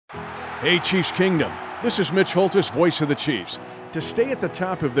Hey, Chiefs Kingdom. This is Mitch Holtis, voice of the Chiefs. To stay at the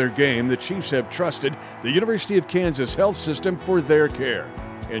top of their game, the Chiefs have trusted the University of Kansas Health System for their care.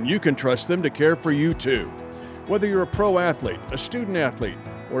 And you can trust them to care for you too. Whether you're a pro athlete, a student athlete,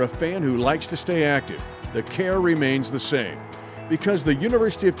 or a fan who likes to stay active, the care remains the same. Because the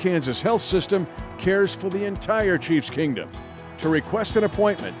University of Kansas Health System cares for the entire Chiefs Kingdom. To request an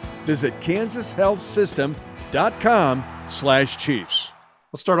appointment, visit kansashealthsystem.com/Chiefs.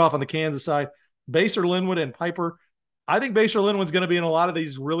 Let's start off on the Kansas side. Basehor, Linwood, and Piper. I think Basehor Linwood's going to be in a lot of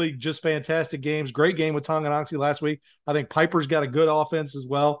these really just fantastic games. Great game with Tonganoxie last week. I think Piper's got a good offense as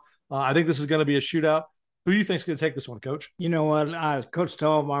well. I think this is going to be a shootout. Who do you think is going to take this one, Coach? You know what? Coach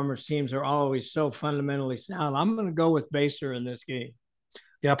Tallbarmer's teams are always so fundamentally sound. I'm going to go with Basehor in this game.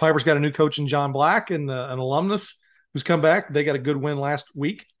 Yeah, Piper's got a new coach in John Black and an alumnus who's come back. They got a good win last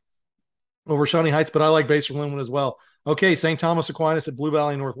week over Shawnee Heights, but I like Basehor Linwood as well. Okay, St. Thomas Aquinas at Blue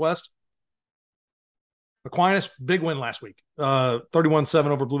Valley Northwest. Aquinas, big win last week. 31-7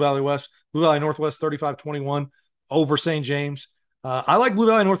 over Blue Valley West. Blue Valley Northwest, 35-21 over St. James. I like Blue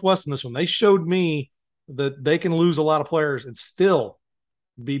Valley Northwest in this one. They showed me that they can lose a lot of players and still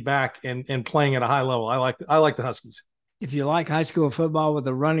be back and playing at a high level. I like the Huskies. If you like high school football with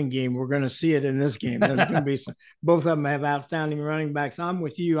a running game, we're going to see it in this game. There's going to be both of them have outstanding running backs. I'm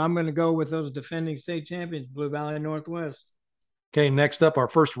with you. I'm going to go with those defending state champions, Blue Valley Northwest. Okay, next up, our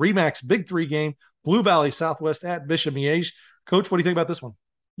first RE/MAX Big 3 game, Blue Valley Southwest at Bishop Miege. Coach, what do you think about this one?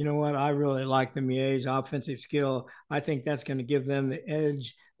 You know what? I really like the Miege offensive skill. I think that's going to give them the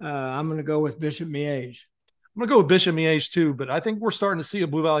edge. I'm going to go with Bishop Miege. I'm going to go with Bishop Miege too, but I think we're starting to see a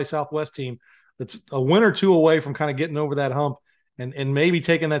Blue Valley Southwest team that's a win or two away from kind of getting over that hump and maybe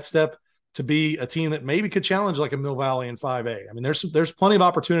taking that step to be a team that maybe could challenge like a Mill Valley in 5A. I mean, there's plenty of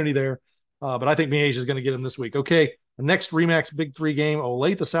opportunity there, but I think Miege is going to get them this week. Okay, the next RE/MAX Big 3 game,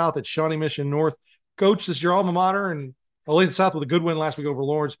 Olathe South at Shawnee Mission North. Coach, this is your alma mater, and Olathe South with a good win last week over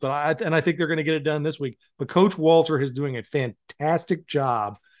Lawrence, but I think they're going to get it done this week. But Coach Walter is doing a fantastic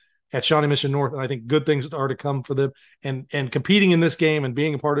job at Shawnee Mission North, and I think good things are to come for them. And competing in this game and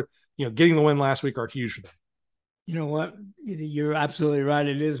being a part of, getting the win last week are huge for them. You know what? You're absolutely right.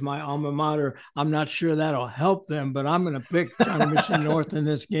 It is my alma mater. I'm not sure that'll help them, but I'm going to pick Shawnee Mission North in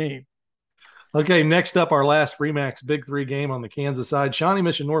this game. Okay, next up, our last RE/MAX Big 3 game on the Kansas side, Shawnee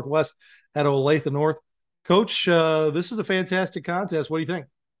Mission Northwest at Olathe North. Coach, this is a fantastic contest. What do you think?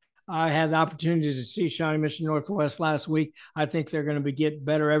 I had the opportunity to see Shawnee Mission Northwest last week. I think they're going to get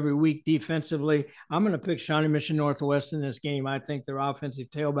better every week defensively. I'm going to pick Shawnee Mission Northwest in this game. I think their offensive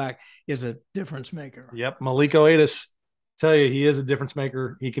tailback is a difference maker. Yep, Maliko Adas, tell you, he is a difference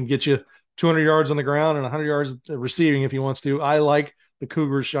maker. He can get you 200 yards on the ground and 100 yards receiving if he wants to. I like the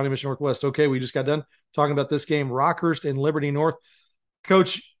Cougars, Shawnee Mission Northwest. Okay, we just got done talking about this game, Rockhurst and Liberty North.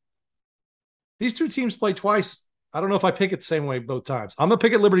 Coach, these two teams play twice. I don't know if I pick it the same way both times. I'm going to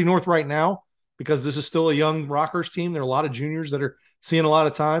pick at Liberty North right now because this is still a young Rockhurst team. There are a lot of juniors that are seeing a lot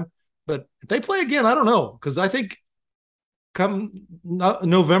of time. But if they play again, I don't know, because I think come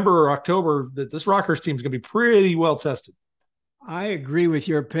November or October that this Rockhurst team is going to be pretty well tested. I agree with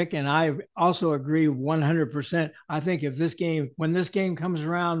your pick, and I also agree 100%. I think when this game comes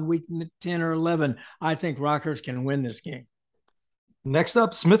around week 10 or 11, I think Rockhurst can win this game. Next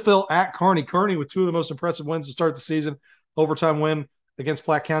up, Smithville at Kearney. Kearney with two of the most impressive wins to start the season. Overtime win against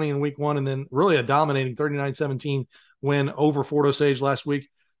Platte County in week 1, and then really a dominating 39-17 win over Fort Osage last week.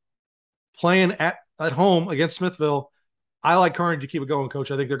 Playing at home against Smithville, I like Kearney to keep it going,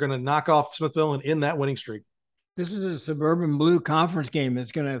 Coach. I think they're going to knock off Smithville and end that winning streak. This is a Suburban Blue Conference game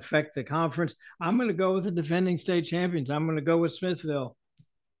that's going to affect the conference. I'm going to go with the defending state champions. I'm going to go with Smithville.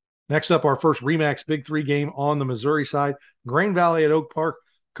 Next up, our first RE/MAX Big 3 game on the Missouri side, Grain Valley at Oak Park.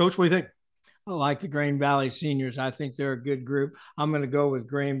 Coach, what do you think? I like the Grain Valley seniors. I think they're a good group. I'm going to go with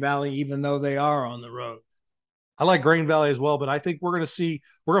Grain Valley, even though they are on the road. I like Grain Valley as well, but I think we're going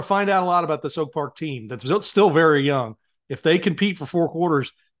to find out a lot about this Oak Park team that's still very young. If they compete for 4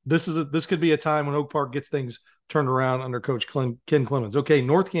 quarters, this could be a time when Oak Park gets things turned around under Coach Ken Clemens. Okay,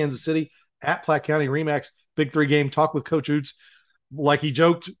 North Kansas City at Platte County, RE/MAX Big 3 game. Talk with Coach Oots. Like he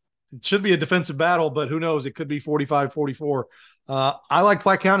joked, it should be a defensive battle, but who knows? It could be 45-44. I like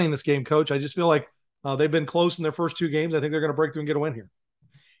Platte County in this game, Coach. I just feel like they've been close in their first 2 games. I think they're going to break through and get a win here.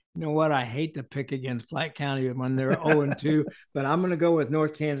 You know what? I hate to pick against Platte County when they're 0-2, but I'm going to go with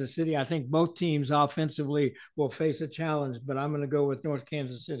North Kansas City. I think both teams offensively will face a challenge, but I'm going to go with North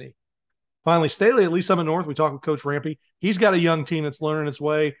Kansas City. Finally, Staley at Lee Summit North. We talked with Coach Rampy. He's got a young team that's learning its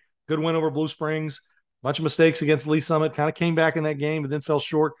way. Good win over Blue Springs. Bunch of mistakes against Lee Summit. Kind of came back in that game, but then fell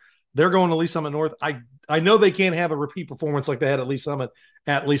short. They're going to Lee Summit North. I know they can't have a repeat performance like they had at Lee Summit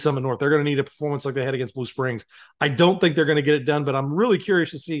North. They're going to need a performance like they had against Blue Springs. I don't think they're going to get it done, but I'm really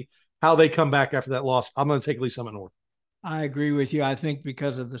curious to see how they come back after that loss. I'm going to take Lee Summit North. I agree with you. I think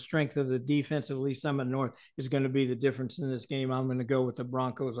because of the strength of the defense of Lee Summit North is going to be the difference in this game. I'm going to go with the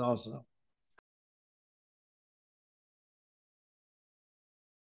Broncos also.